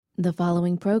The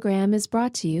following program is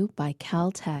brought to you by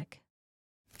Caltech.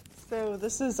 So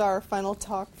this is our final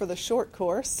talk for the short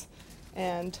course,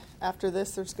 and after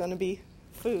this there's going to be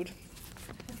food.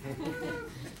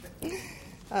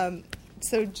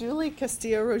 So Julie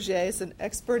Castillo-Roget is an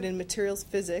expert in materials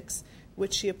physics,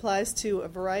 which she applies to a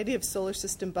variety of solar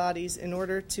system bodies in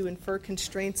order to infer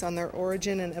constraints on their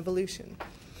origin and evolution.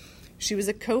 She was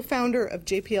a co-founder of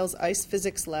JPL's ICE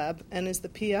Physics Lab and is the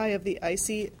PI of the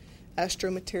ICE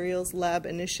Astromaterials Lab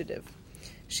Initiative.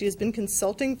 She has been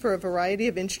consulting for a variety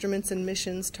of instruments and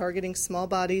missions targeting small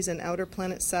bodies and outer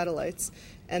planet satellites,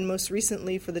 and most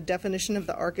recently for the definition of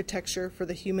the architecture for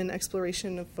the human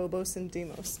exploration of Phobos and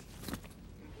Deimos.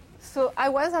 So I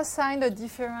was assigned a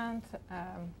different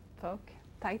talk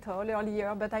title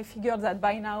earlier, but I figured that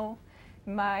by now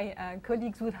my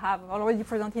colleagues would have already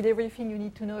presented everything you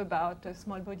need to know about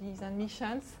small bodies and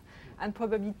missions, and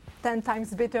probably 10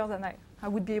 times better than I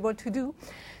would be able to do.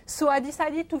 So I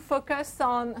decided to focus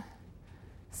on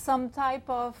some type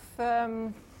of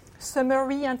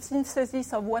summary and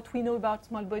synthesis of what we know about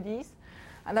small bodies.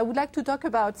 And I would like to talk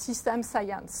about system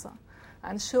science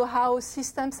and show how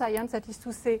system science, that is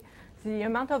to say, the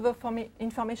amount of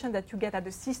information that you get at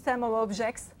the system of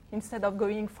objects instead of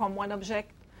going from one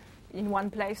object in one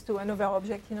place to another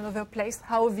object in another place,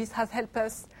 how this has helped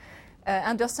us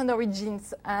understand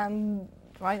origins. And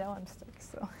right now I'm stuck,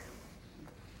 so.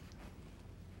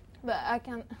 But I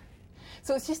can.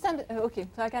 So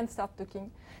I can start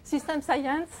talking. System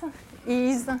science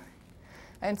is,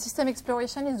 and system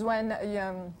exploration is when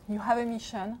you have a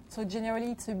mission. So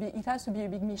generally it has to be a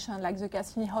big mission, like the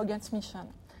Cassini-Huygens mission.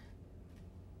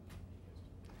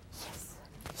 Yes.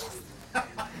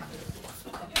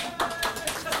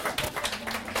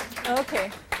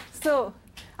 Okay, so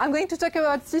I'm going to talk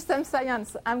about system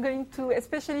science. I'm going to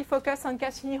especially focus on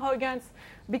Cassini-Huygens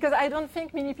because I don't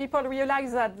think many people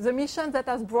realize that the mission that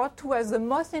has brought to us the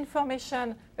most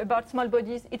information about small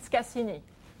bodies, it's Cassini.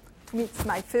 To me, it's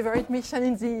my favorite mission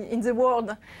in the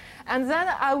world. And then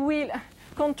I will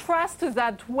contrast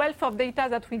that wealth of data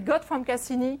that we got from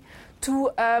Cassini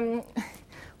to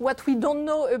what we don't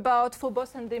know about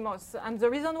Phobos and Deimos. And the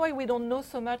reason why we don't know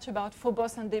so much about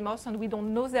Phobos and Deimos and we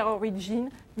don't know their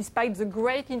origin, despite the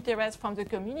great interest from the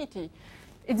community,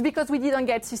 it's because we didn't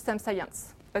get system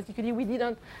science. Particularly, we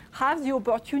didn't have the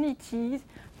opportunity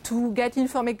to get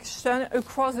information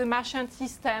across the Martian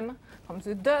system, from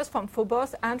the dust, from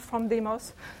Phobos, and from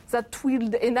Deimos, that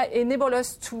will enable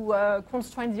us to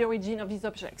constrain the origin of these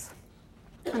objects.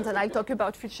 And then I'll talk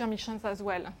about future missions as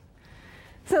well.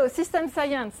 So system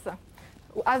science,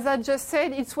 as I just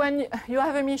said, it's when you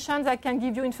have a mission that can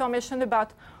give you information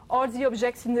about all the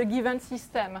objects in a given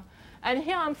system. And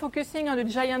here I'm focusing on a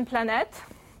giant planet.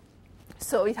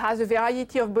 So it has a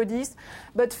variety of bodies,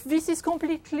 but this is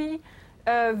completely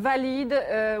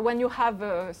valid when you have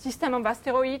a system of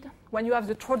asteroids. When you have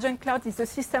the Trojan cloud, it's a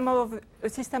system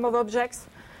of objects.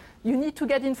 You need to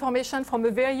get information from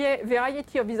a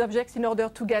variety of these objects in order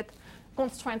to get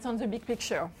constraints on the big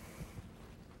picture.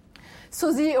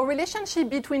 So the relationship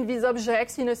between these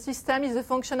objects in a system is a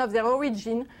function of their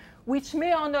origin, which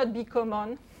may or not be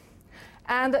common,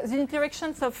 and the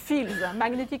interactions of fields,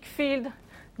 magnetic field,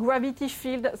 gravity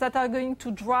field, that are going to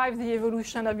drive the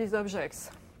evolution of these objects.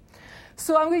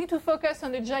 So I'm going to focus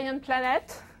on a giant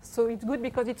planet. So it's good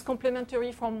because it's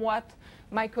complementary from what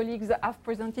my colleagues have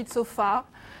presented so far.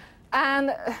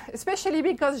 And especially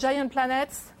because giant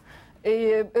planets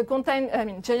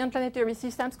giant planetary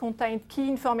systems contain key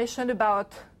information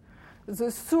about the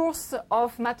source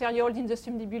of materials in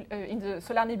the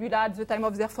solar nebula at the time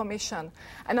of their formation.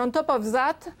 And on top of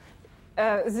that,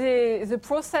 the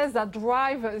process that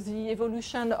drives the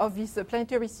evolution of these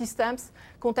planetary systems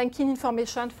contain key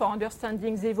information for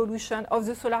understanding the evolution of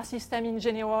the solar system in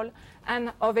general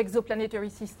and of exoplanetary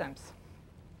systems.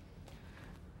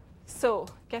 So,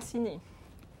 Cassini.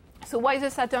 So why the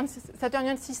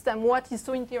Saturnian system? What is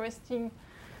so interesting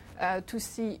to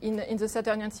see in the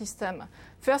Saturnian system?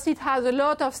 First, it has a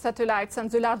lot of satellites and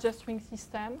the largest ring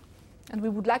system, and we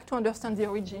would like to understand the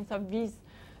origins of these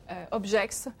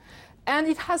objects. And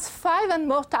it has 5 and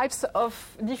more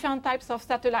different types of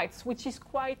satellites, which is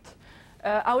quite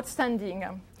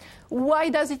outstanding. Why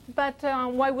does it matter,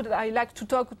 and why would I like to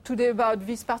talk today about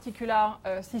this particular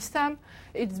system?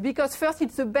 It's because, first,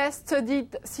 it's the best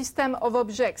studied system of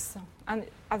objects. And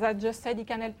as I just said, it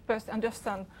can help us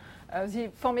understand the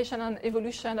formation and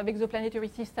evolution of exoplanetary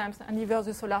systems and even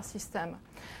the solar system.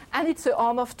 And it's the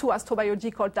home of 2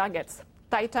 astrobiological targets,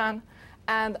 Titan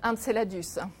and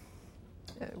Enceladus,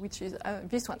 which is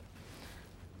this one.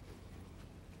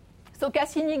 So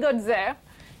Cassini got there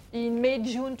in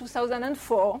May-June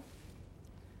 2004.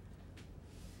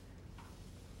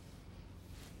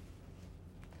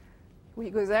 We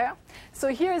go there. So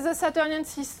here is the Saturnian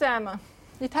system.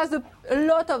 It has a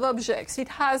lot of objects. It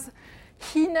has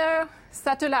inner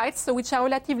satellites, so which are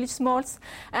relatively small,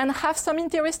 and have some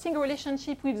interesting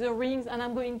relationship with the rings, and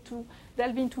I'm going to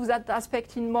delve into that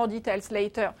aspect in more details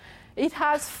later. It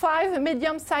has 5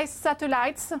 medium-sized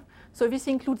satellites, so this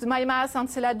includes Mimas,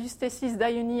 Enceladus, Thetis,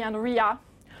 Dione, and Rhea.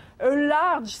 A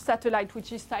large satellite,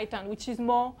 which is Titan, which is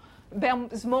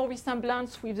bears more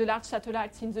resemblance with the large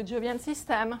satellites in the Jovian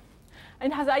system.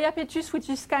 And it has Iapetus, which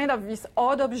is kind of this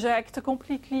odd object,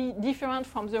 completely different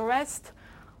from the rest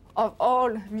of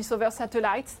all these other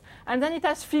satellites. And then it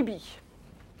has Phoebe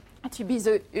to be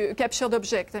the captured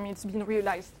object. I mean, it's been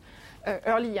realized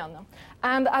early on.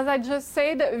 And as I just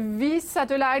said, these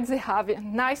satellites, they have a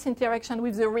nice interaction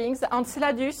with the rings.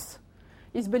 Enceladus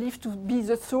is believed to be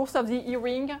the source of the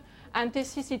E-ring, and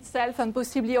Thetis itself and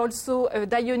possibly also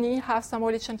Dione have some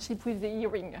relationship with the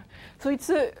E-ring. So it's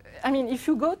if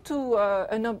you go to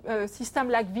a system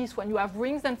like this, when you have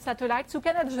rings and satellites, you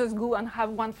cannot just go and have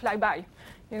one flyby,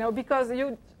 because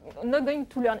you're not going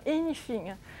to learn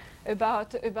anything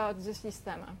about the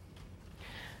system.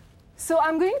 So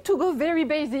I'm going to go very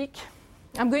basic.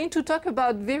 I'm going to talk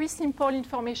about very simple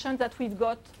information that we've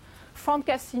got from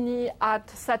Cassini at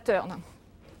Saturn.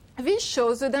 This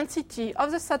shows the density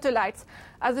of the satellites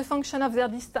as a function of their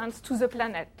distance to the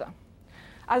planet.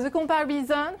 As a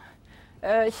comparison,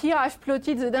 here I've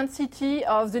plotted the density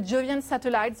of the Jovian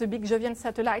satellites, the big Jovian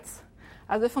satellites,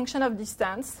 as a function of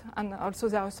distance, and also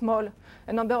there are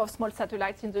a number of small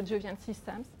satellites in the Jovian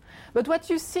systems. But what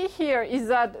you see here is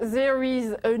that there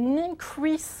is an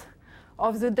increase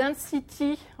of the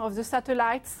density of the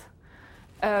satellites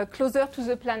closer to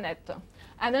the planet.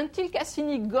 And until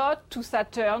Cassini got to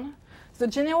Saturn, the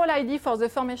general idea for the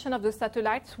formation of the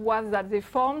satellites was that they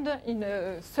formed in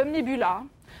a subnebula,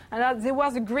 and that there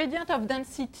was a gradient of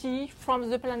density from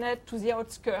the planet to the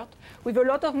outskirts, with a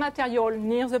lot of material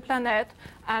near the planet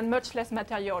and much less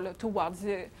material towards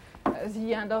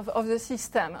the end of the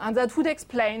system. And that would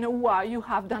explain why you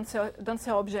have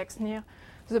denser objects near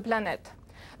the planet.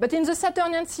 But in the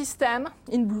Saturnian system,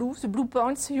 in blue, the blue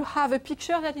points, you have a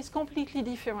picture that is completely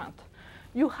different.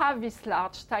 You have this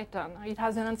large Titan. It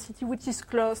has a density which is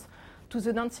close to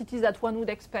the density that one would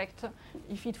expect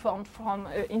if it formed from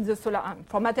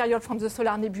material from the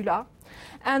solar nebula.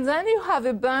 And then you have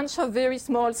a bunch of very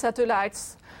small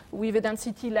satellites with a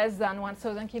density less than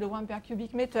 1,000 kilograms per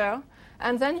cubic meter.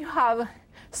 And then you have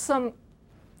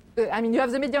you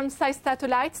have the medium-sized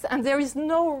satellites, and there is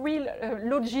no real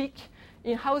logic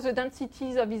in how the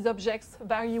densities of these objects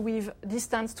vary with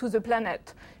distance to the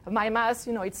planet. My mass,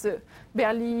 it's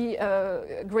barely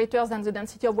greater than the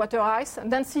density of water ice.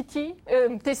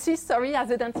 Thetis, has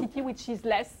a density which is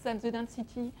less than the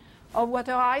density of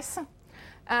water ice.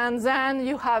 And then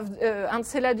you have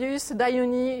Enceladus,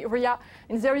 Dione, Rhea,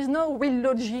 and there is no real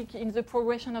logic in the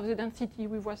progression of the density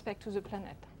with respect to the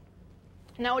planet.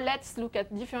 Now let's look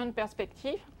at different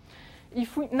perspectives.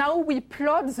 If we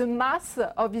plot the mass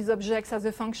of these objects as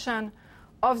a function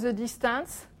of the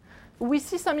distance, we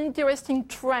see some interesting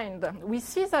trend. We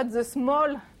see that the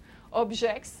small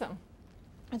objects,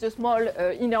 the small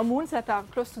inner moons that are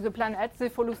close to the planet, they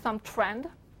follow some trend.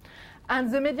 And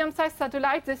the medium-sized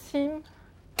satellites, they seem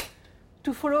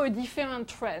to follow a different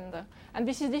trend. And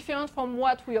this is different from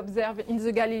what we observe in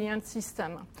the Galilean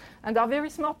system. And there are very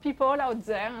smart people out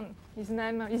there, and his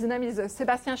name is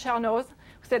Sébastien Chernoz,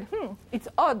 who said, it's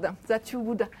odd that you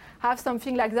would have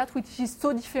something like that which is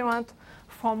so different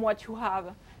from what you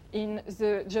have in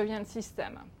the Jovian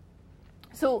system.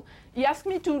 So he asked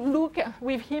me to look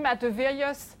with him at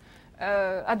various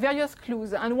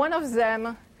clues, and one of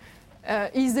them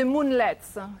is the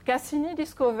moonlets. Cassini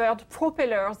discovered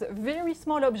propellers, very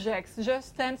small objects,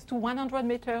 just 10 to 100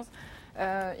 meters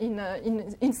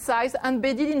in size,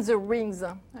 embedded in the rings.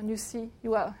 And you see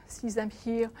them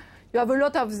here. You have a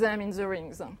lot of them in the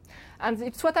rings. And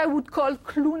it's what I would call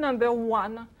clue number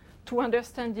 1 to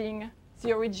understanding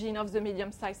the origin of the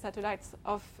medium-sized satellites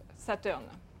of Saturn.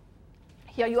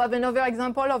 Here you have another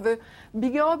example of a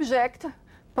bigger object,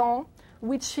 Pan,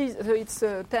 which is it's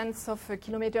tens of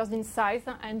kilometers in size,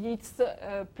 and it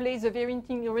plays a very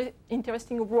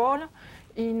interesting role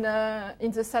in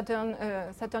the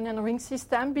Saturnian ring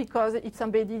system because it's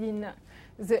embedded in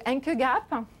the Encke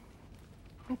gap,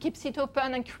 keeps it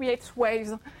open and creates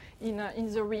waves in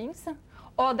the rings.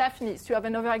 Or Daphnis, you have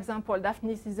another example.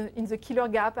 Daphnis is in the Killer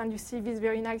gap, and you see these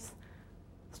very nice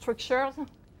structures.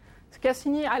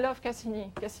 Cassini, I love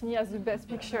Cassini. Cassini has the best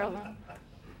pictures.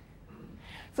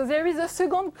 So there is a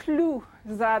second clue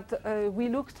that we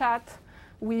looked at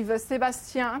with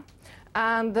Sébastien,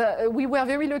 And we were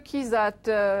very lucky that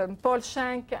Paul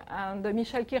Schenck and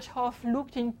Michel Kirchhoff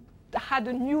had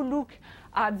a new look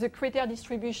at the crater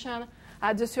distribution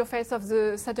at the surface of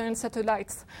the Saturn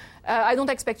satellites. I don't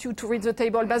expect you to read the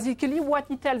table. Basically, what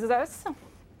it tells us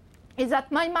is that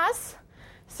MyMass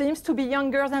seems to be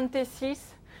younger than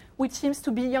Thetis, which seems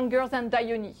to be younger than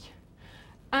Dione.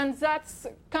 And that's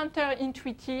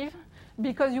counterintuitive,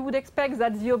 because you would expect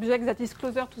that the object that is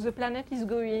closer to the planet is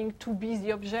going to be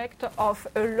the object of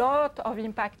a lot of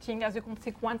impacting as a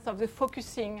consequence of the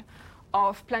focusing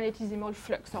of planetesimal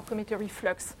flux or cometary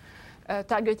flux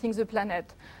targeting the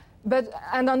planet.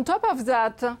 And on top of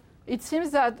that, it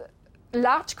seems that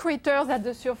large craters at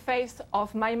the surface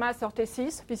of MyMass or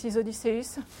Thetis, this is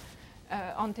Odysseus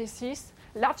on Thetis,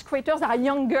 large craters are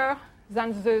younger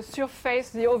than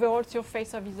the overall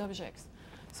surface of these objects.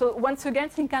 So once again,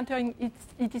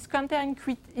 it is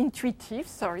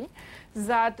counterintuitive,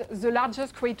 that the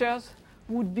largest craters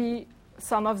would be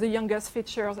some of the youngest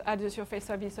features at the surface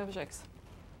of these objects.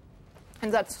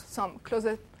 And that's some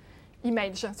closer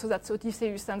image. So that's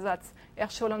Odysseus and that's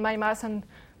Herschel on MyMass. And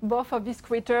both of these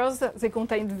craters, they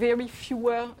contain very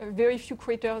few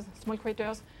craters, small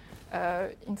craters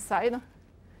inside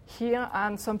here.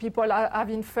 And some people have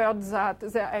inferred that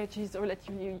their age is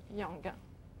relatively young.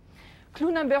 Clue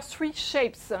number 3,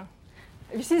 shapes.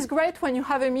 This is great when you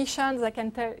have a mission that can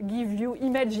give you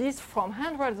images from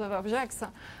hundreds of objects.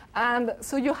 And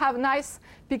so you have nice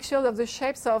pictures of the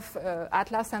shapes of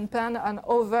Atlas and Pan and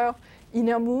other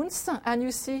inner moons. And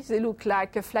you see they look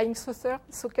like a flying saucer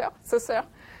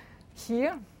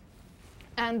here.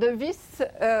 And this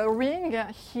ring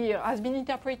here has been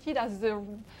interpreted as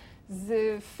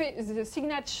the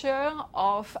signature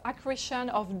of accretion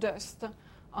of dust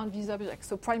on these objects,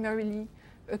 so primarily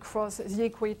across the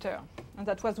equator. And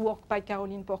that was work by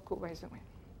Caroline Porco, by the way.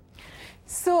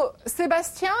 So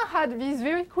Sébastien had this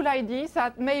very cool idea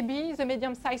that maybe the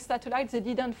medium-sized satellites, they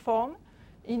didn't form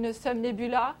in a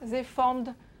subnebula. They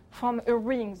formed from a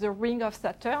ring, the ring of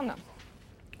Saturn,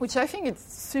 which I think is a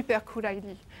super cool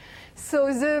idea.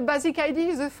 So the basic idea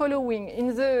is the following.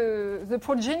 In the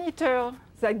progenitor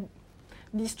that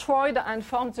destroyed and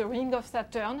formed the ring of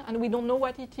Saturn, and we don't know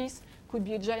what it is, could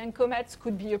be a giant comet,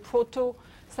 could be a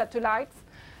proto-satellite.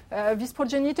 This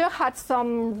progenitor had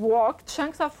some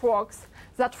chunks of rocks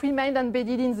that remained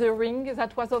embedded in the ring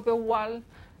that was otherwise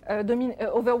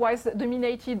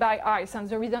dominated by ice. And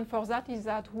the reason for that is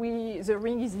that the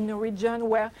ring is in a region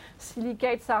where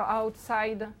silicates are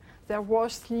outside their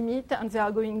Roche limit and they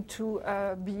are going to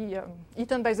be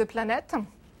eaten by the planet.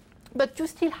 But you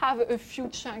still have a few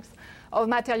chunks of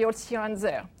materials here and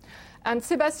there. And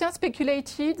Sébastien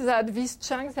speculated that these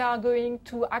chunks are going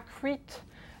to accrete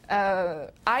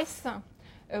ice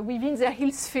within their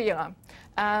Hill sphere.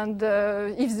 And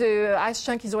if the ice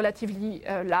chunk is relatively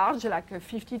large, like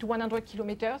 50 to 100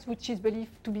 kilometers, which is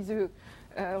believed to be the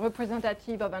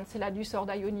representative of Enceladus or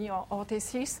Dione or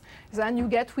Thetis, then you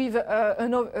get with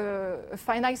a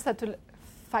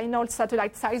final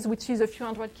satellite size, which is a few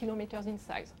hundred kilometers in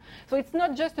size. So it's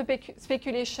not just a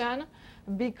speculation,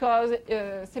 because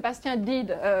Sébastien did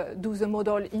do the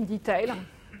model in detail.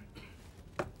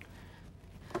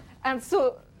 And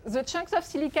so the chunks of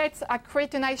silicates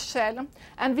create an ice shell,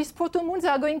 and these protomoons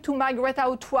are going to migrate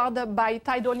outward by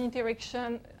tidal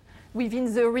interaction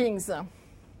within the rings.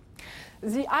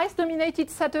 The ice-dominated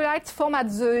satellites form at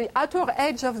the outer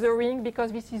edge of the ring,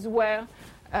 because this is where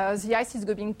the ice is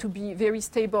going to be very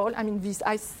stable. I mean, these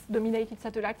ice-dominated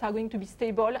satellites are going to be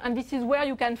stable, and this is where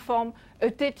you can form a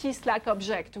Thetis-like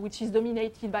object, which is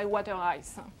dominated by water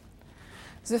ice.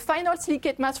 The final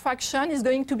silicate mass fraction is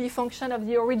going to be a function of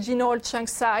the original chunk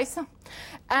size.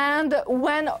 And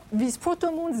when these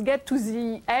protomoons get to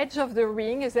the edge of the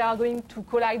ring, they are going to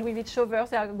collide with each other.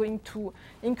 They are going to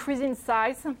increase in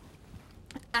size,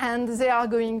 and they are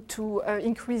going to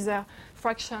increase their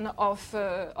fraction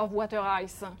of water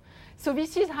ice. So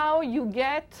this is how you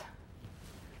get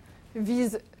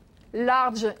these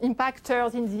large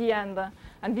impactors in the end.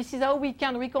 And this is how we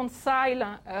can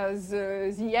reconcile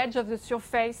the edge of the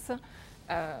surface,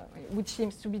 which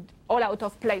seems to be all out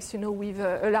of place, with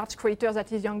a large crater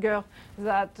that is younger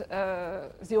than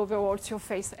the overall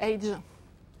surface age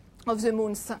of the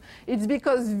moons. It's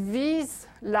because these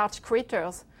large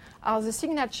craters are the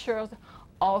signatures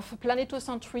of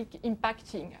planetocentric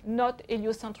impacting, not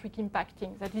heliocentric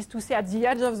impacting. That is to say, at the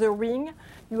edge of the ring,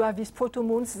 you have these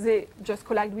protomoons. They just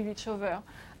collide with each other,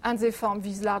 and they form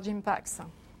these large impacts.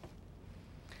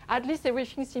 At least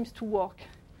everything seems to work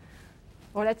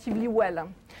relatively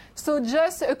well. So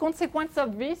just a consequence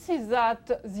of this is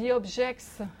that the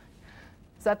objects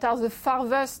that are the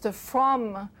farthest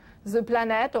from the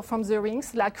planet or from the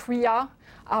rings, like Rhea,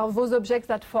 are those objects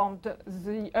that formed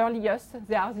the earliest.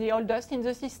 They are the oldest in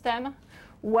the system,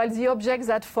 while the objects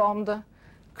that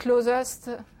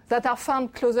are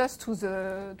found closest to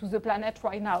the planet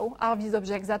right now are these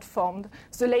objects that formed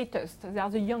the latest. They are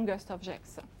the youngest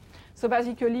objects. So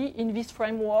basically, in this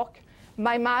framework,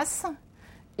 MIMAS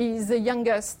is the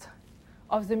youngest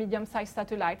of the medium-sized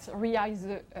satellites. Rhea is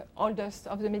the oldest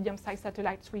of the medium-sized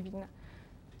satellites within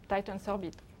Titan's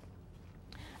orbit.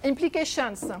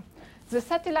 Implications. The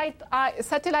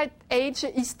satellite age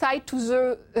is tied to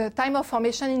the time of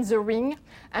formation in the ring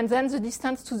and then the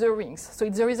distance to the rings. So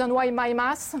it's the reason why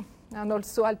MIMAS, and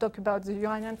also I'll talk about the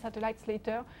Uranian satellites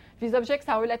later, these objects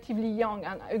are relatively young.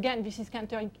 And again, this is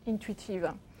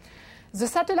counterintuitive. The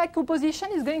satellite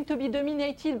composition is going to be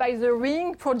dominated by the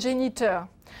ring progenitor.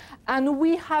 And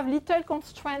we have little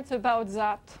constraints about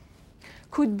that.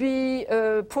 Could be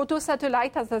a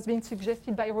proto-satellite, as has been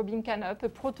suggested by Robin Canup, a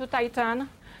proto-Titan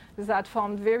that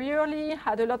formed very early,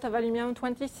 had a lot of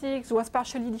aluminium-26, was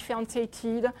partially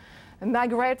differentiated,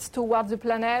 migrates towards the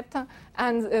planet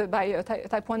and by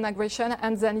type 1 migration,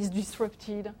 and then is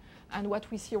disrupted. And what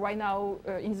we see right now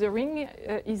in the ring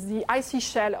is the icy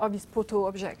shell of this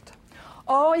proto-object.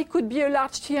 Or it could be a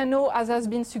large TNO, as has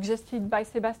bin suggested by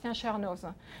Sébastien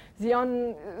Chernoz.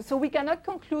 So we cannot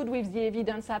conclude with the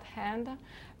evidence at hand,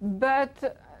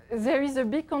 but there is a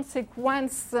big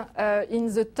consequence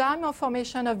in the time of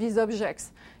formation of these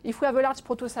objects. If we have a large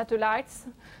proto-satellites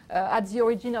at the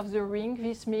origin of the ring,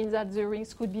 this means that the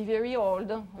rings could be very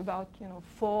old, about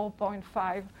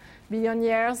 4.5 billion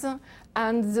years,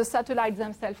 and the satellites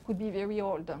themselves could be very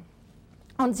old.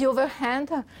 On the other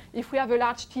hand, if we have a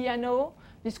large TNO,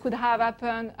 this could have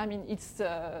happened, its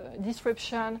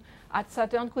disruption at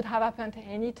Saturn could have happened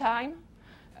any time.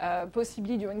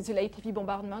 Possibly during the late heavy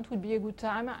bombardment would be a good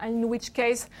time, and in which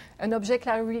case an object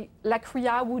like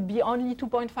Rhea would be only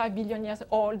 2.5 billion years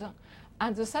old,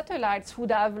 and the satellites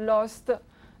would have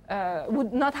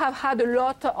would not have had a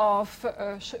lot of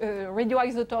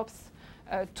radioisotopes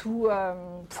to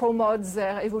promote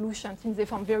their evolution, since they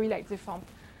formed very late. They formed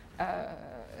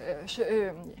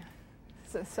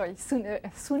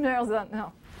sooner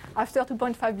than after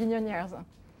 2.5 billion years.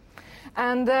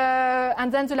 And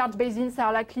then the large basins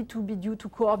are likely to be due to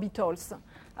co-orbitals,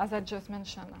 as I just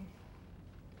mentioned.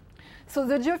 So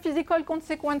the geophysical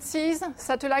consequences,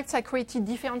 satellites are created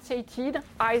differentiated,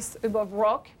 ice above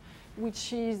rock,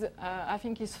 which is, I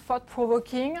think, is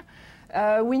thought-provoking.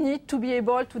 We need to be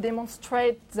able to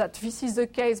demonstrate that this is the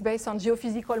case based on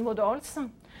geophysical models.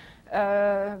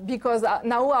 Because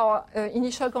now our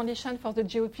initial condition for the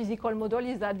geophysical model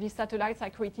is that these satellites are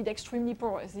created extremely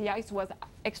porous. The ice was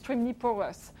extremely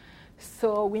porous.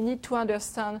 So we need to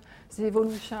understand the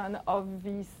evolution of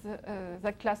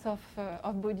that class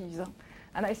of bodies.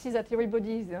 And I see that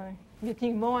everybody is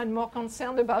getting more and more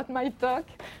concerned about my talk.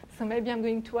 So maybe I'm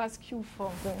going to ask you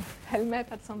for the helmet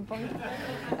at some point.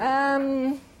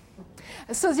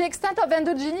 So the extent of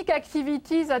endogenic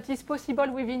activity that is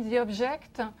possible within the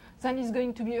object then is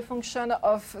going to be a function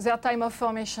of their time of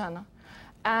formation.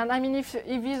 And if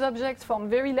these objects form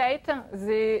very late,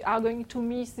 they are going to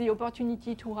miss the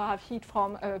opportunity to have heat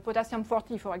from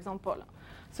potassium-40, for example.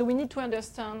 So we need to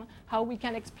understand how we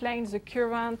can explain the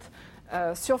current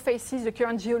surfaces, the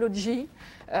current geology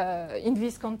in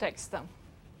this context.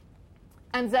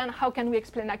 And then how can we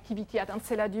explain activity at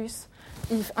Enceladus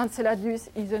if Enceladus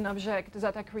is an object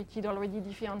that are created already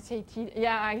differentiated?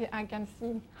 Yeah, I can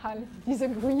see Hal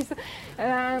disagrees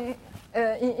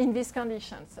in these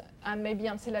conditions. And maybe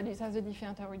Enceladus has a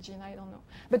different origin, I don't know.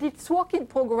 But it's work in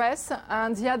progress,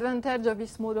 and the advantage of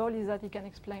this model is that it can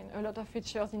explain a lot of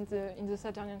features in the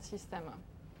Saturnian system.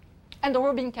 And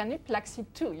Robin Canup likes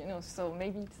it too, so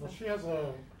maybe it's... Well, she has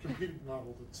a computer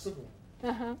model that's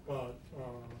similar, but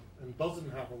and doesn't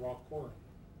have a rock core.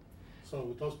 So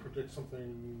it does predict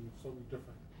something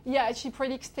different. Yeah, she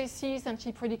predicts Thesis and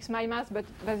she predicts MIMAS, but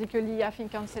basically I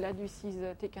think Enceladus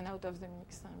is taken out of the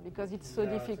mix because it's so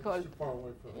difficult. It's too far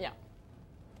away from Yeah,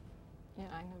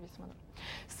 I know this model.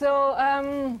 So,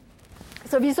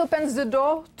 so this opens the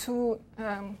door to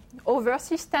other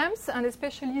systems, and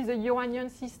especially the Uranian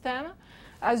system.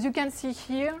 As you can see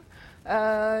here,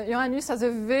 Uranus has a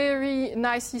very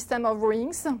nice system of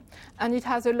rings, and it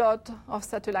has a lot of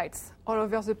satellites all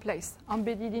over the place,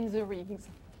 embedded in the rings.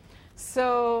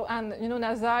 So, and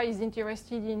NASA is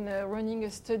interested in running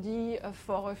a study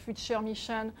for a future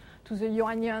mission to the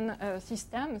Uranian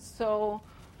system. So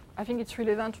I think it's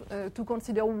relevant to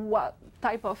consider what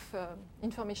type of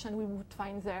information we would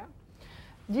find there.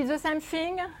 Did the same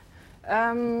thing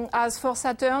As for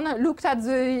Saturn, looked at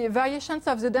the variations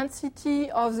of the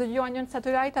density of the Uranian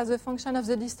satellite as a function of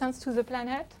the distance to the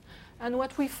planet. And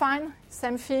what we find,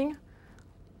 same thing,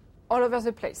 all over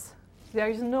the place. There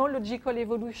is no logical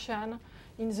evolution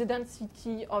in the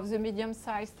density of the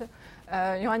medium-sized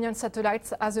Uranian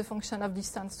satellites as a function of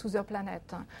distance to the planet.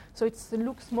 So it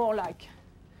looks more like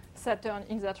Saturn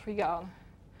in that regard.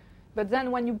 But then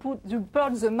when you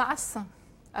plot the mass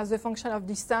as a function of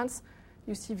distance,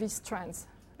 you see these trends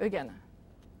again.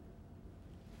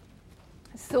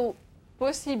 So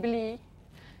possibly,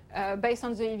 based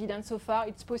on the evidence so far,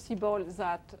 it's possible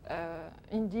that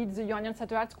indeed the Uranian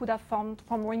satellites could have formed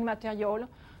from ring material,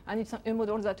 and it's a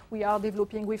model that we are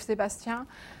developing with Sébastien.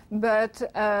 But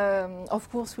of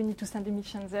course, we need to send a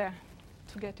mission there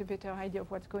to get a better idea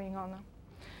of what's going on.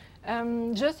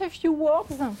 Just a few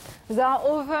words. There are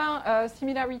other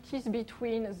similarities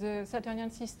between the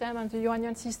Saturnian system and the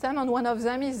Uranian system, and one of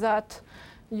them is that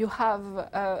you have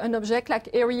an object like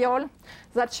Ariel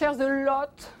that shares a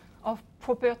lot of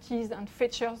properties and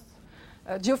features,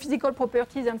 geophysical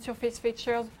properties and surface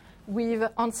features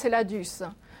with Enceladus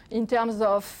in terms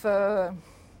of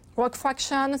rock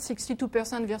fraction,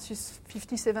 62% versus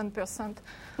 57%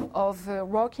 of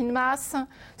rock in mass.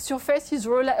 Surface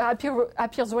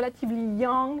appears relatively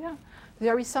young.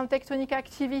 There is some tectonic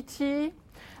activity.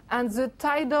 And the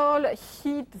tidal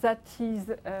heat that is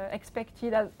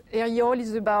expected at Ariel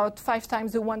is about 5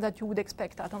 times the one that you would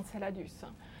expect at Enceladus.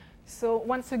 So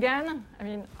once again, I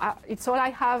mean, it's all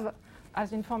I have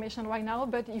as information right now,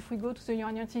 but if we go to the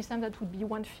Uranian system, that would be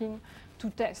one thing to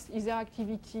test. Is there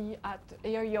activity at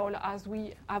Ariel as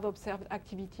we have observed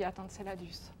activity at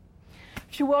Enceladus? A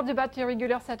few words about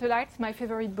irregular satellites, my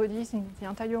favorite bodies in the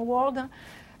entire world.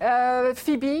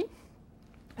 Phoebe.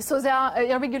 So there are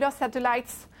irregular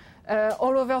satellites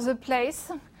all over the place.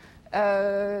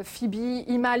 Phoebe,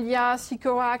 Himalaya,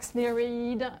 Sycorax,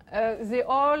 Nereid, they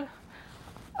all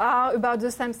are about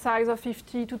the same size of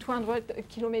 50 to 200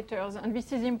 kilometers. And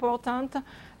this is important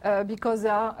because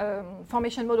there are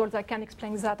formation models that can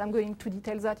explain that. I'm going to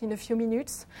detail that in a few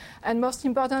minutes. And most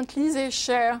importantly, they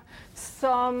share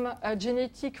some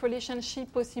genetic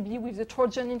relationship possibly with the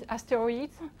Trojan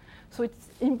asteroids. So it's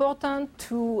important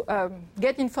to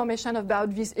get information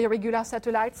about these irregular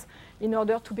satellites in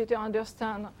order to better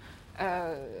understand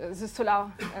the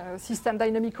solar system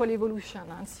dynamical evolution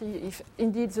and see if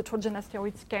indeed the Trojan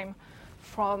asteroids came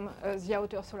from the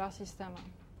outer solar system.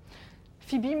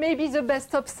 Phoebe may be the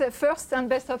first and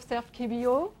best observed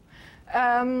KBO.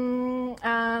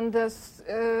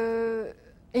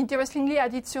 Interestingly,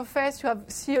 at its surface, you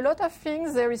see a lot of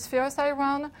things. There is ferrous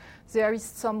iron. There is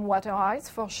some water ice,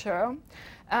 for sure.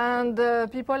 And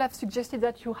people have suggested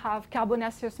that you have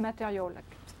carbonaceous material, like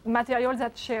material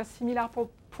that share similar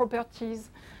properties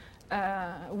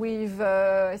with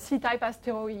C-type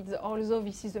asteroids, although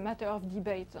this is a matter of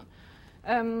debate.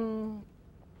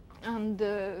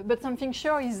 But something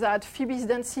sure is that Phoebe's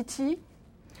density,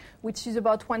 which is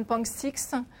about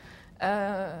 1.6,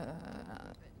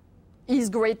 is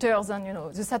greater than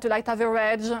the satellite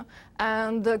average,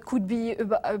 and could be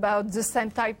about the same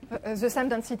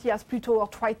density as Pluto or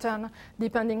Triton,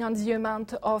 depending on the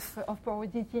amount of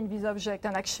porosity in this object.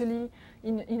 And actually,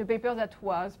 in a paper that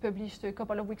was published a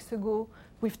couple of weeks ago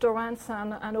with Torrance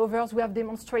and others, we have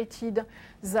demonstrated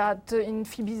that in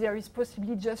Phoebe there is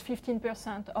possibly just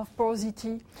 15% of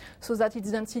porosity, so that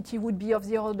its density would be of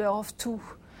the order of 2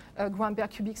 grams per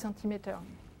cubic centimeter.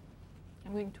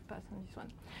 I'm going to pass on this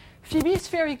one. Phoebe is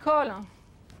spherical.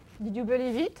 Did you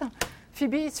believe it?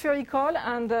 Phoebe is spherical,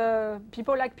 and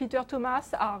people like Peter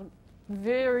Thomas are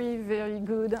very, very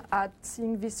good at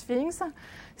seeing these things.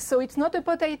 So it's not a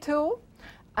potato,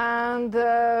 and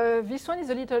this one is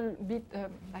a little bit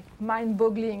like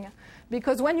mind-boggling,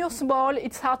 because when you're small,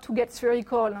 it's hard to get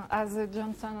spherical, as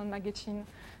Johnson and Magechin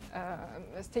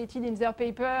stated in their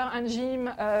paper, and Jim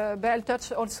Bell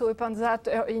touched also upon that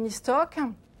in his talk.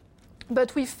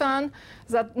 But we found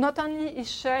that not only his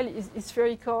shell is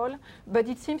spherical, but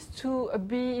it seems to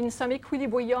be in some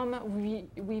equilibrium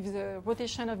with the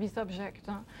rotation of this object.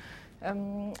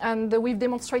 And we've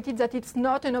demonstrated that it's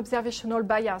not an observational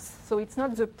bias. So it's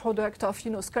not the product of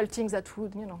sculpting that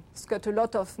would sculpt a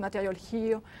lot of material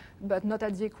here, but not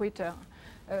at the equator.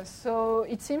 So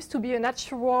it seems to be a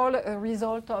natural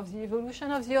result of the evolution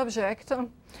of the object.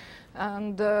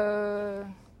 And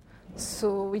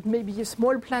so it may be a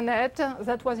small planet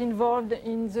that was involved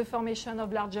in the formation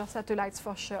of larger satellites,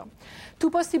 for sure. 2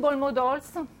 possible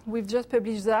models. We've just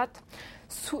published that.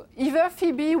 So either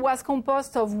Phoebe was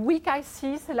composed of weak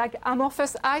ices, like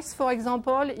amorphous ice, for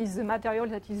example, is a material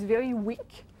that is very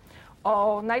weak,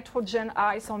 or nitrogen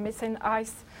ice or methane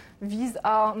ice These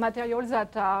are materials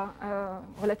that are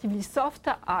relatively soft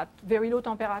at very low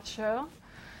temperature,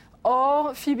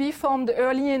 or Phoebe formed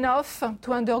early enough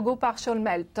to undergo partial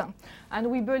melt. And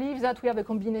we believe that we have a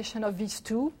combination of these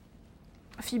two.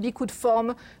 Phoebe could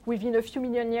form within a few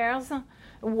million years,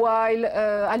 while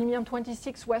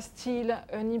aluminium-26 was still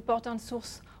an important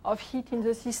source of heat in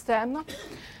the system.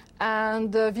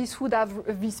 And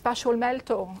this partial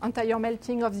melt or entire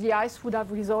melting of the ice would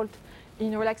have resulted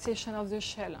in relaxation of the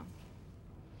shell.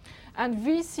 And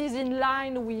this is in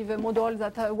line with a model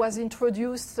that was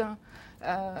introduced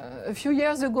a few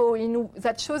years ago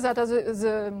that shows that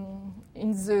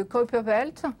in the Kuiper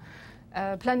belt,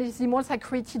 planetesimals are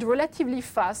created relatively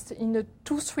fast. In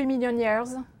 2-3 million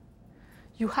years,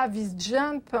 you have this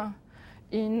jump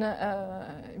in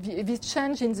this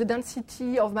change in the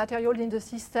density of material in the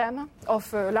system,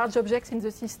 of large objects in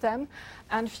the system.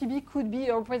 And Phoebe could be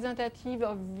a representative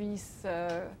of these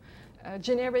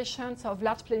generations of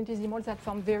large planetesimals that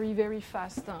form very, very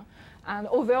fast. And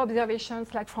other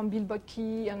observations, like from Bill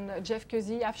Bottke and Jeff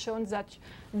Cousy, have shown that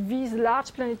these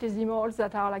large planetesimals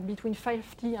that are like between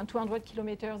 50 and 200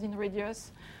 kilometers in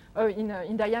radius,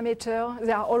 in diameter,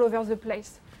 they are all over the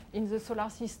place in the solar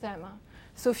system.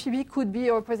 So Phoebe could be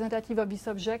a representative of these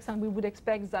objects, and we would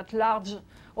expect that large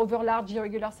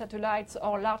irregular satellites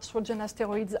or large Trojan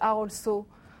asteroids are also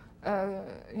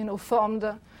formed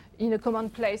in a common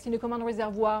place, in a common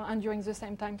reservoir, and during the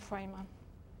same time frame.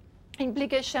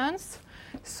 Implications.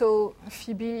 So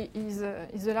Phoebe is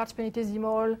a large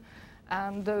planetesimal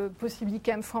and possibly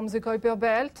came from the Kuiper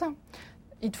belt.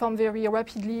 It formed very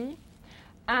rapidly.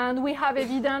 And we have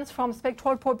evidence from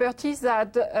spectral properties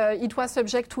that it was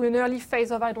subject to an early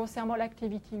phase of hydrothermal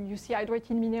activity. You see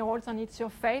hydrated minerals on its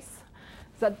surface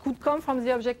that could come from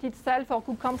the object itself or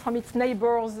could come from its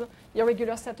neighbors,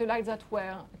 irregular satellites that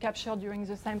were captured during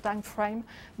the same time frame.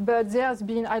 But there has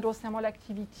been hydrothermal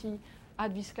activity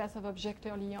at this class of object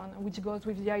early on, which goes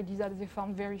with the idea that they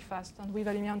form very fast, and with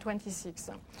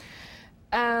aluminium-26.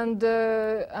 And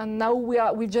now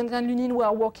with Jonathan Lunin, we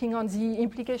are working on the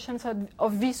implications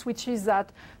of this, which is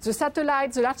that the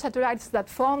large satellites that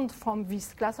formed from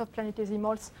this class of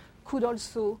planetesimals could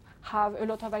also have a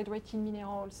lot of hydrated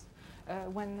minerals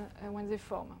when they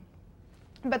form.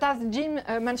 But as Jim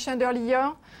mentioned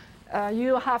earlier,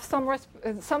 you have some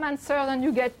answers and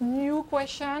you get new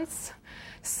questions.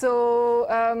 So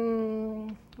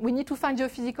we need to find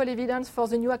geophysical evidence for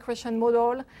the new accretion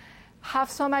model,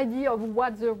 have some idea of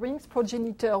what the rings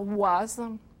progenitor was,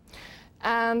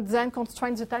 and then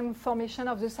constrain the time formation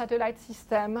of the satellite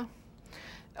system,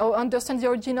 or understand the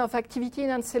origin of activity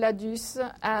in Enceladus,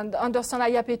 and understand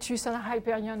Iapetus and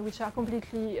Hyperion, which are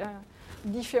completely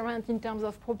different in terms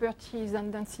of properties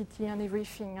and density and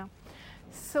everything.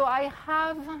 So I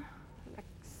have...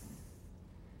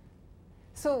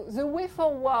 So the way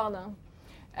forward,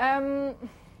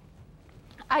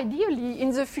 ideally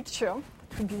in the future,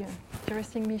 it will be an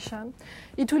interesting mission.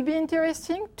 It will be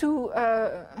interesting to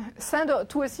send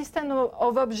to a system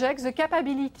of objects the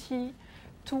capability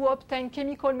to obtain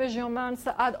chemical measurements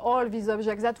at all these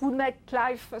objects. That would make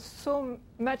life so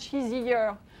much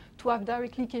easier to have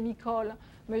directly chemical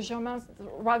measurements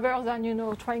rather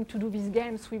than trying to do these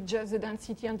games with just the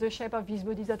density and the shape of these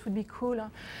bodies. That would be cool.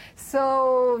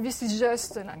 So this is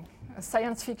just a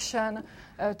science fiction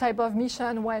type of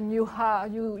mission when you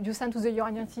send to the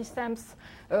Uranian systems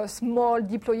small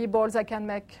deployables that can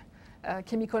make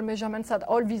chemical measurements at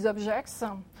all these objects.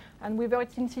 And whether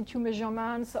it's in situ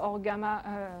measurements or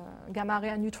gamma ray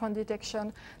and neutron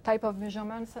detection type of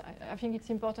measurements, I think it's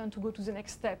important to go to the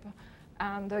next step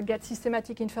and get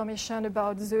systematic information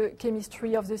about the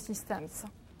chemistry of the systems.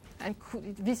 And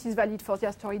this is valid for the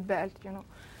asteroid belt,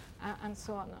 and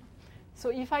so on. So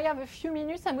if I have a few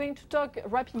minutes, I'm going to talk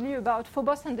rapidly about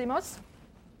Phobos and Deimos.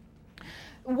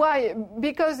 Why?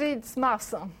 Because it's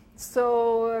Mars.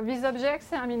 So these objects,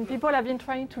 people have been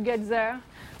trying to get there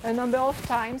a number of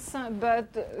times,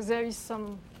 but there is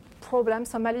some problem,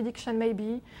 some malediction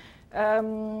maybe.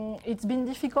 It's been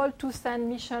difficult to send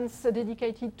missions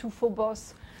dedicated to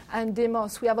Phobos and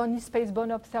Deimos. We have only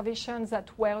spaceborne observations that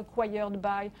were acquired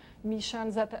by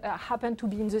missions that happen to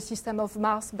be in the system of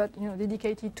Mars, but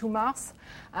dedicated to Mars.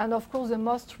 And of course, the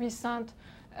most recent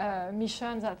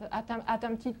mission that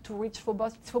attempted to reach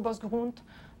Phobos, it's Phobos Grunt,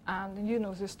 and you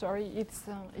know the story. It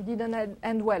didn't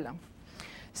end well.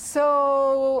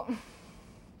 So,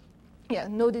 yeah,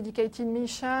 no dedicated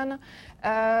mission.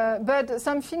 But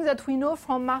something that we know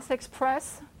from Mars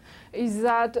Express is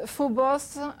that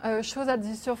Phobos shows at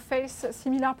the surface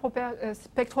similar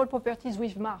spectral properties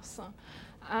with Mars.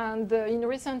 And in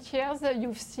recent years,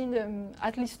 you've seen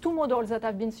at least two models that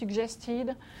have been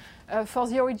suggested for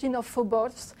the origin of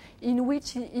Phobos, in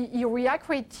which he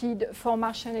reaccreted for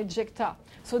Martian ejecta.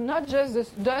 So not just the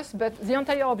dust, but the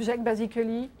entire object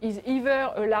basically is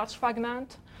either a large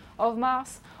fragment of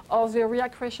Mars or the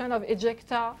reaccretion of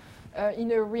ejecta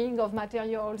in a ring of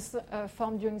materials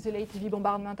formed during the late EV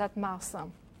bombardment at Mars.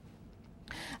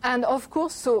 And of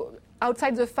course, so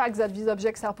outside the fact that these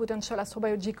objects are potential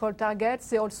astrobiological targets,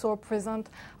 they also present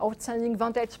outstanding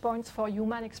vantage points for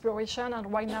human exploration.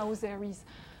 And right now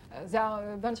there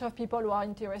are a bunch of people who are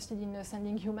interested in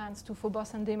sending humans to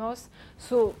Phobos and Deimos.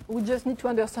 So we just need to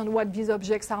understand what these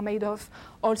objects are made of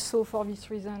also for this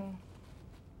reason.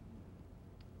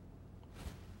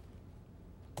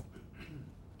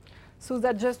 So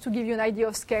that just to give you an idea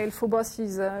of scale, Phobos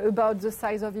is about the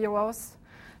size of Eros.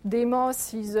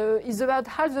 Deimos is about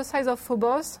half the size of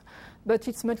Phobos, but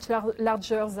it's much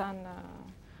larger than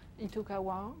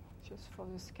Itokawa, just for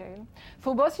the scale.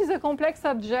 Phobos is a complex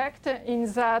object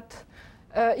in that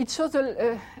it shows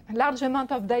a large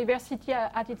amount of diversity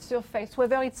at its surface,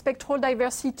 whether it's spectral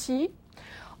diversity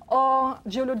or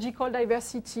geological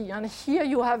diversity. And here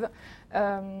you have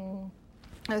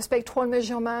spectral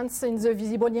measurements in the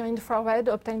visible near infrared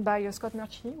obtained by Scott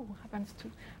Murchie, who happens to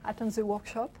attend the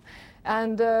workshop.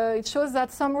 And it shows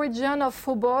that some region of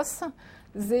Phobos,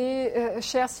 they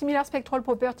share similar spectral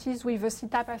properties with the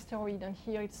C-type asteroid. And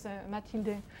here it's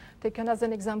Matilde taken as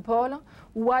an example,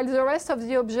 while the rest of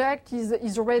the object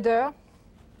is redder.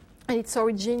 And its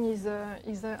origin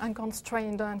is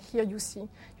unconstrained. And here you see you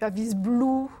have this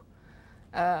blue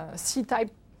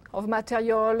C-type of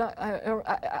material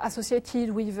associated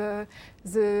with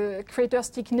the crater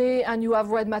Stickney, and you have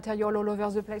red material all over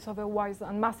the place otherwise.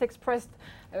 And Mars Express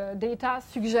data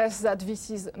suggests that this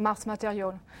is Mars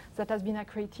material that has been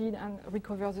accreted and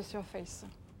recovered the surface.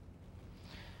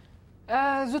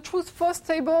 The truth-false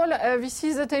table, this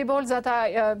is a table that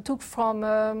I took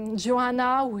from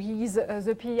Johanna, who is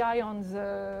the PI on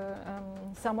the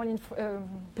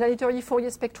planetary Fourier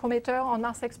spectrometer on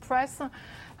Mars Express.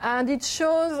 And it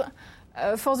shows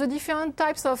for the different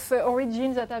types of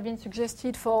origins that have been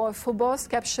suggested for Phobos,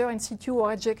 capture in situ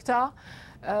or ejecta,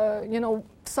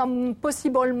 some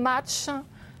possible match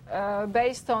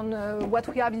based on what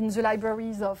we have in the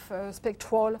libraries of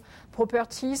spectral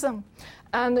properties.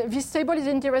 And this table is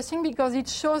interesting because it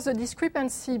shows the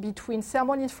discrepancy between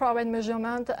thermal infrared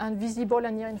measurement and visible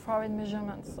and near-infrared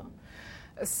measurements.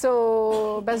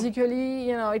 So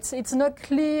basically, it's not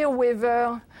clear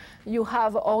whether you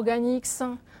have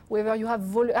organics, whether you have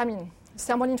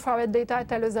thermal infrared data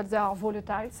tell us that there are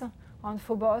volatiles on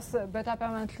Phobos, but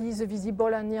apparently the visible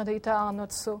and near data are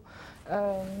not so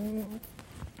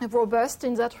robust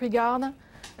in that regard,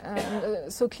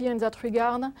 so clear in that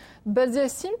regard. But there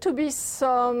seems to be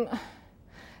some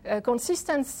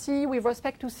consistency with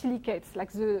respect to silicates,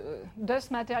 like the dust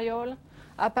material.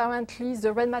 Apparently,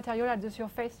 the red material at the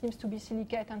surface seems to be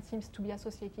silicate and seems to be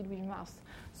associated with Mars.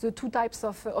 The two types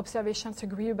of observations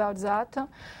agree about that.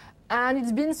 And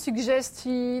it's been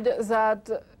suggested that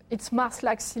it's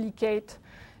Mars-like silicate,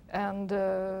 and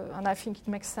I think it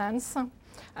makes sense,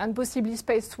 and possibly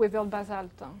space-weathered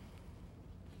basalt.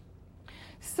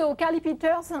 So Carly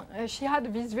Peters, she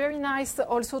had this very nice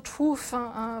also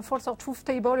false or truth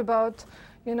table about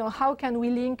how can we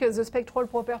link the spectral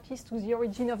properties to the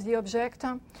origin of the object.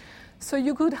 So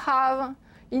you could have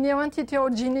inherent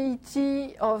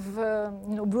heterogeneity of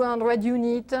blue and red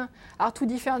unit are two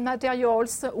different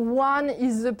materials. One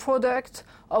is the product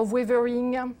of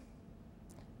weathering.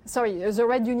 The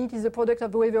red unit is the product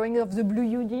of the weathering of the blue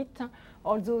unit,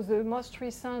 although the most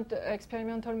recent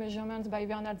experimental measurements by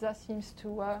Vernazza seems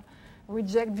to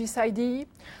reject this idea.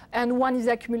 And one is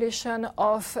the accumulation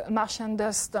of Martian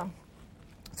dust.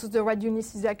 So the red unit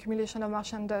is the accumulation of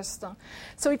Martian dust.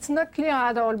 So it's not clear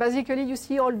at all. Basically, you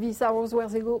see all these arrows where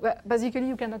they go. Basically,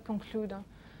 you cannot conclude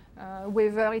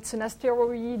whether it's an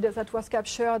asteroid that was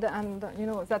captured and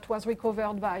that was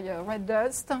recovered by red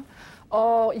dust,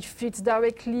 or if it's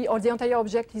directly, or the entire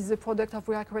object is the product of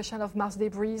reaccretion of Mars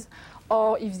debris,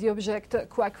 or if the object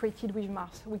co-accreted with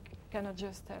Mars. We cannot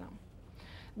just tell.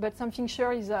 But something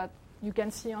sure is that you can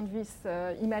see on this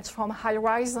image from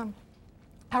HiRISE,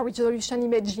 high-resolution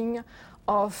imaging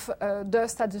of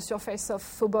dust at the surface of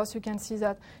Phobos. You can see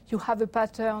that you have a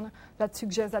pattern that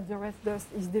suggests that the red dust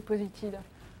is deposited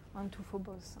onto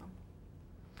Phobos.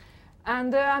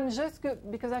 And I'm just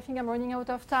because I think I'm running out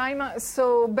of time.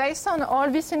 So based on all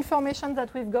this information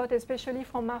that we've got, especially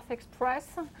from Mars Express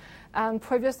and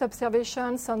previous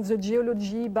observations on the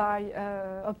geology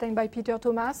obtained by Peter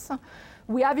Thomas,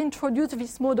 We have introduced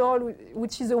this model,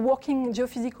 which is a working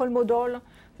geophysical model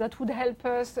that would help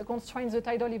us constrain the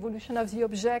tidal evolution of the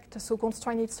object, so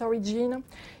constrain its origin,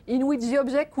 in which the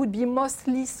object would be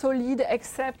mostly solid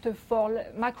except for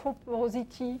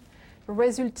macroporosity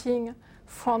resulting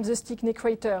from the Stickney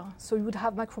crater. So you would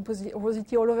have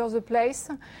macroporosity all over the place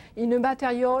in a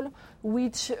material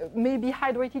which may be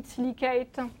hydrated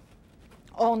silicate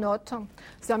or not.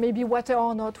 There may be water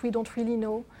or not, we don't really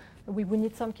know. We will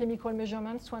need some chemical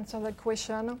measurements to answer that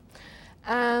question.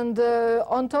 And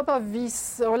on top of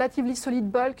this relatively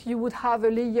solid bulk, you would have a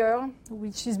layer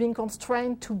which is being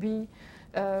constrained to be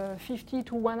 50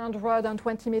 to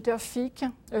 120 meter thick,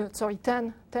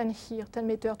 10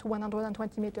 meter to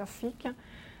 120 meter thick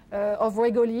of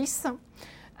regolith.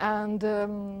 And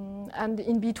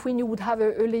in between, you would have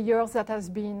a layer that has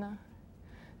been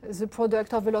the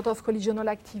product of a lot of collisional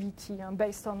activity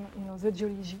based on the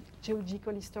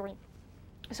geological history.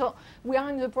 So we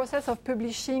are in the process of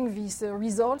publishing these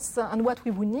results, and what we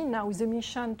would need now is a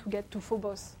mission to get to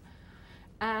Phobos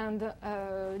and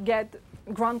get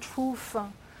ground truth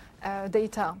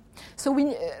data. So we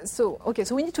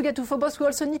need to get to Phobos. We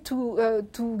also need to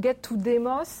get to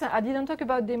Deimos. I didn't talk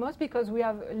about Deimos because we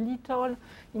have little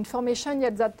information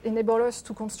yet that enable us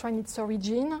to constrain its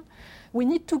origin. We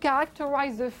need to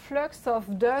characterize the flux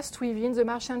of dust within the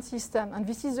Martian system. And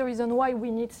this is the reason why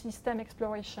we need system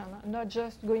exploration, not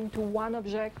just going to one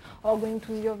object or going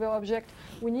to the other object.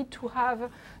 We need to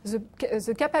have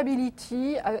the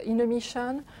capability in a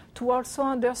mission to also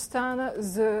understand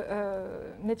the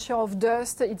nature of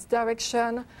dust, its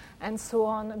direction, and so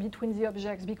on between the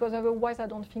objects, because otherwise I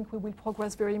don't think we will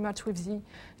progress very much with the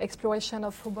exploration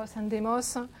of Phobos and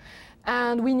Deimos.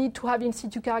 And we need to have in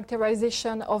situ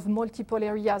characterization of multiple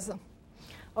areas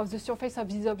of the surface of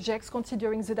these objects,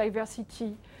 considering the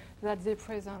diversity that they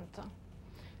present.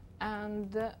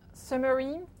 And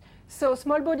summary. So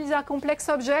small bodies are complex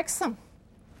objects.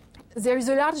 There is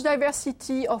a large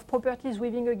diversity of properties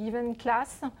within a given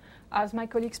class, as my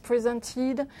colleagues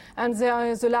presented, and there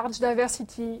is a large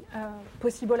diversity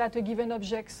possible at a given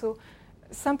object. So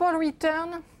sample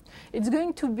return, it's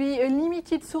going to be a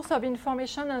limited source of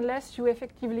information unless you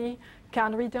effectively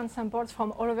can return samples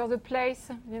from all over the place,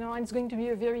 and it's going to be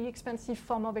a very expensive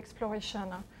form of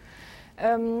exploration.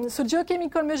 So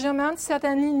geochemical measurements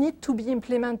certainly need to be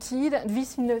implemented,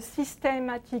 this in a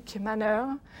systematic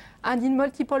manner, and in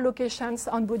multiple locations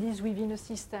on bodies within a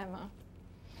system.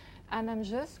 And I'm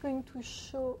just going to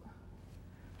show,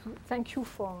 thank you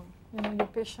for your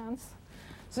patience.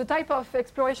 The type of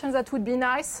exploration that would be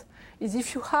nice is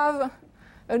if you have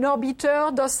an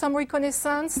orbiter, does some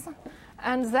reconnaissance,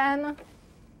 and then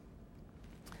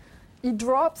it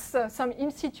drops some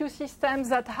in situ systems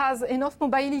that has enough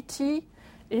mobility,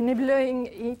 enabling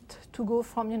it to go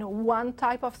from one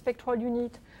type of spectral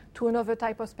unit to another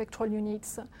type of spectral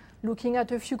units, looking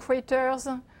at a few craters,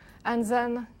 and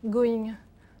then going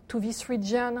to this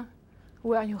region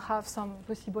where you have some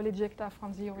possible ejecta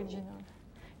from the original.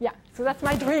 Yeah, so that's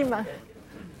my dream.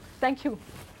 Thank you.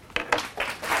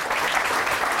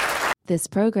 This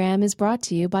program is brought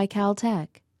to you by Caltech.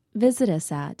 Visit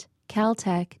us at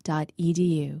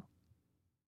caltech.edu.